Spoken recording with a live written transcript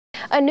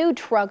A new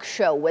truck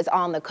show was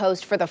on the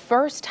coast for the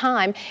first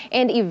time,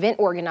 and event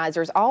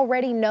organizers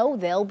already know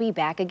they'll be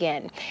back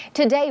again.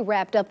 Today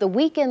wrapped up the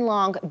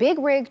weekend-long Big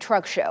Rig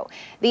Truck Show.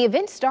 The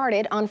event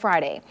started on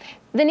Friday.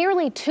 The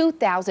nearly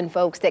 2,000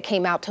 folks that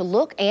came out to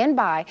look and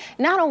buy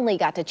not only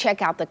got to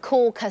check out the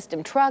cool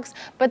custom trucks,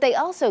 but they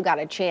also got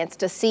a chance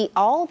to see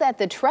all that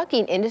the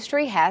trucking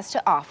industry has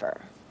to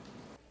offer.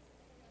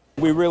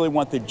 We really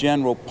want the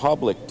general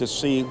public to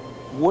see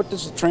what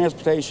does the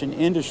transportation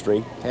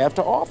industry have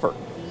to offer.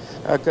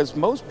 Because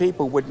most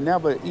people would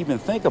never even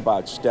think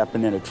about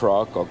stepping in a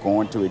truck or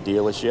going to a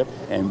dealership.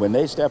 And when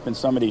they step in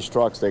some of these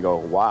trucks, they go,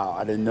 wow,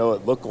 I didn't know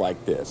it looked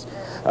like this.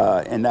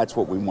 And that's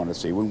what we want to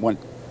see. We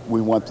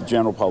want the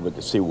general public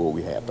to see what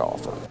we have to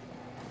offer.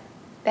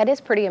 That is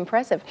pretty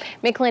impressive.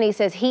 McClenny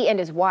says he and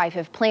his wife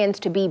have plans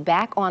to be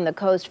back on the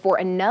coast for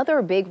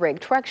another Big Rig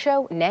Truck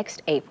Show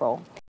next April.